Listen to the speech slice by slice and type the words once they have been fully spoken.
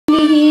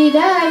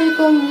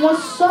ذلكم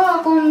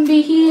وصاكم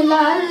به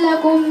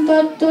لعلكم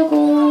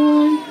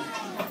تتقون.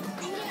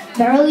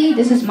 Verily,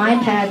 this is my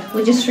path,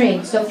 which is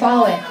straight, so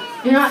follow it.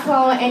 Do not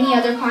follow any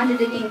other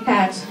contradicting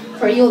paths,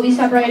 for you will be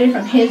separated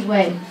from His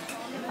way.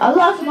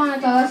 Allah subhanahu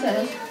wa ta'ala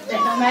says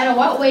that no matter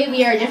what way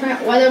we are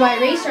different, whether by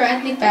race or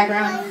ethnic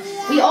background,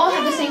 we all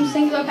have the same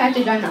singular path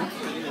to Jannah.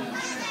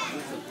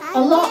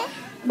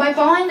 By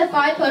following the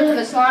 5 pillars of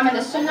Islam and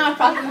the Sunnah of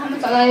Prophet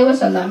Muhammad sallallahu alaihi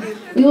wasallam,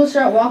 we will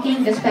start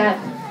walking this path.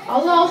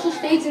 Allah also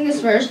states in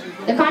this verse,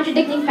 the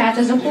contradicting paths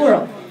as a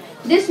plural.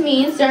 This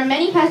means there are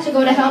many paths to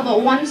go to hell,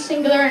 but one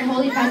singular and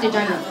holy path to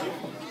Jannah.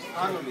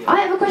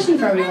 I have a question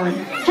for everyone.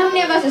 How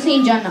many of us have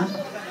seen Jannah?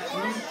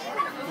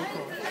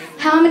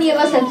 How many of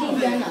us have seen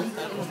Jannah?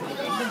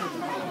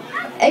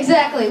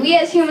 Exactly. We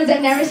as humans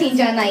have never seen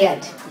Jannah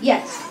yet.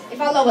 Yes, if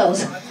Allah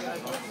wills.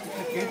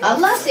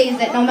 Allah says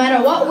that no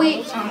matter what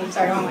we...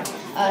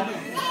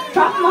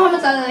 Prophet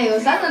Muhammad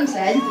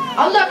said,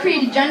 Allah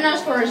created Jannah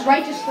for His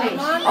righteous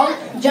slaves.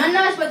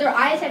 Jannah is what their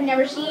eyes have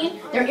never seen,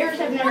 their ears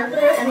have never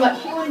heard, and what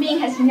human being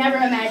has never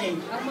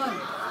imagined.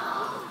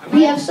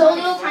 We have so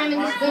little time in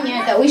this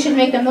dunya that we should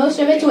make the most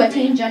of it to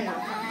attain Jannah.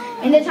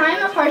 In the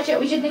time of hardship,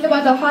 we should think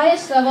about the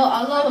highest level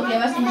Allah will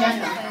give us in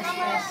Jannah.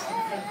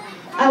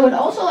 I would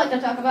also like to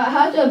talk about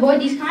how to avoid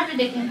these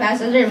contradicting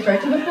paths as I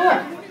referred to before.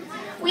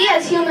 We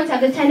as humans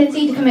have the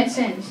tendency to commit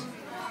sins.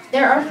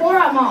 There are 4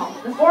 amal.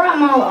 The 4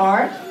 amal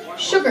are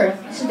shukr,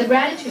 this is the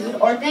gratitude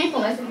or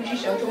thankfulness which we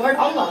show toward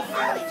Allah.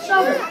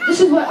 Sabr, this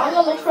is what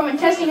Allah looks for when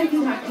testing us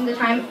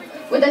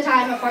with the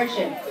time of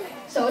hardship.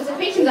 So it's the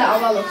patience that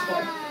Allah looks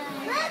for.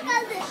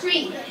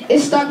 3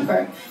 is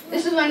istighfar.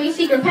 This is when we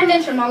seek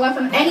repentance from Allah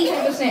from any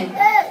type of sin.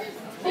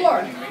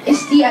 4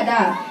 is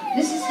isti'adha.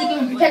 This is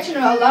seeking protection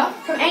of Allah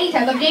from any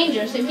type of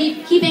danger, so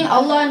keeping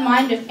Allah in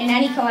mind in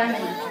any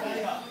calamity.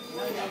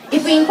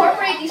 If we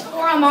incorporate these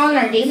 4 amal in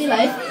our daily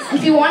life,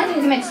 if we wanted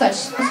to commit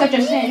such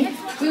a sin,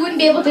 we wouldn't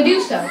be able to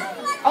do so.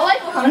 Our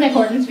life will come in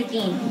accordance with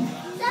deen.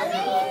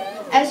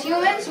 As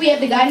humans, we have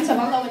the guidance of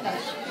Allah with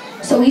us.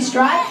 So we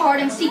strive hard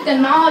and seek the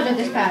knowledge of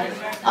this path.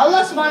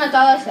 Allah subhanahu wa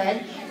ta'ala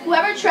said,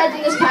 whoever treads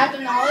in this path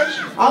of knowledge,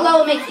 Allah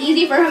will make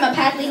easy for him a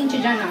path leading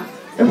to Jannah.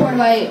 Reported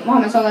by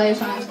Muhammad sallallahu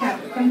alaihi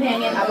wasallam's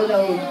companion Abu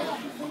Dawud.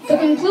 To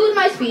conclude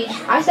my speech,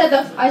 I said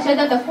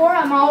that the 4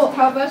 amal will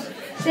help us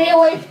stay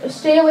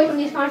away from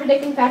these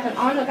contradicting paths and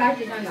on the path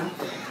to Jannah.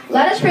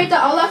 Let us pray to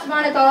Allah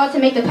subhanahu wa ta'ala to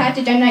make the path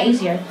to Jannah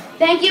easier.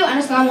 Thank you and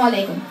Assalamu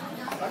alaikum.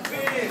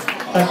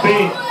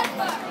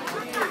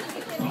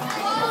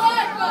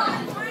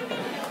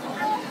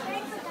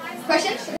 Questions?